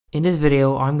In this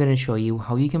video, I'm going to show you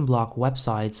how you can block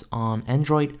websites on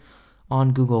Android,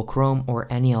 on Google Chrome,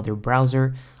 or any other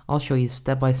browser. I'll show you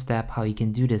step by step how you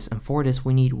can do this, and for this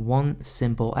we need one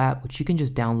simple app which you can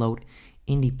just download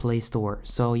in the Play Store.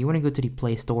 So you want to go to the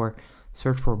Play Store,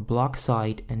 search for Block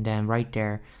Site, and then right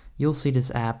there you'll see this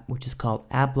app which is called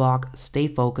AdBlock. Stay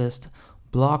focused,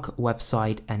 block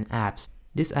website and apps.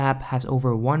 This app has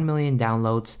over 1 million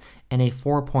downloads and a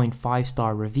 4.5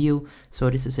 star review, so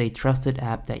this is a trusted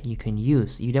app that you can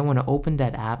use. You then want to open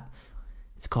that app.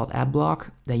 It's called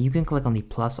AdBlock. Then you can click on the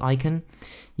plus icon.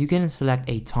 You can select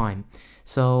a time.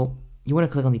 So you want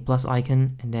to click on the plus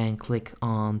icon and then click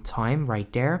on time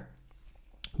right there.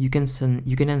 You can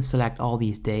then select all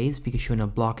these days because you want to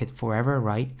block it forever,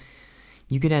 right?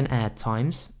 You can then add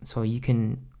times, so you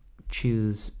can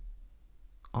choose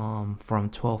from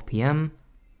 12 p.m.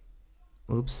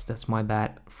 Oops, that's my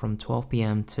bad. From 12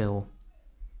 p.m. till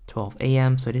 12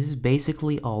 a.m. So this is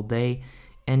basically all day,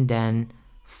 and then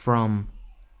from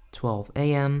 12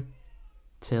 a.m.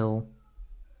 till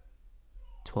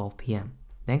 12 p.m.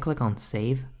 Then click on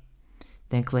save.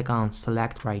 Then click on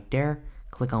select right there.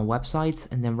 Click on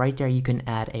websites, and then right there you can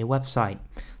add a website.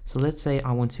 So let's say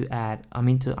I want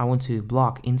to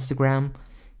block Instagram.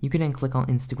 You can then click on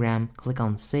Instagram, click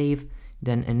on save,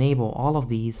 then enable all of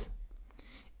these,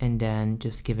 and then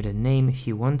just give it a name if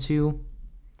you want to.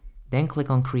 Then click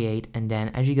on create, and then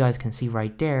as you guys can see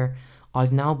right there,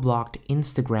 I've now blocked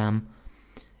Instagram,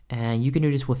 and you can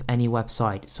do this with any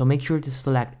website. So make sure to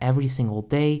select every single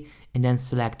day, and then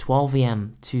select 12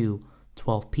 a.m. to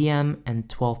 12 p.m. and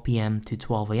 12 p.m. to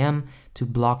 12 a.m. to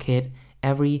block it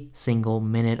every single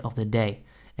minute of the day.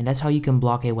 And that's how you can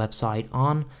block a website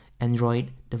on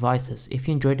Android devices. If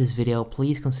you enjoyed this video,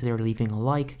 please consider leaving a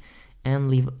like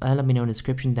and let me know in the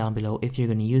description down below if you're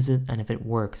going to use it and if it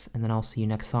works, and then I'll see you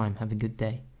next time. Have a good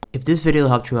day. If this video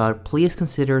helped you out, please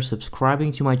consider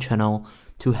subscribing to my channel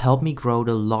to help me grow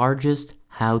the largest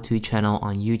how-to channel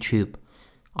on YouTube.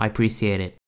 I appreciate it.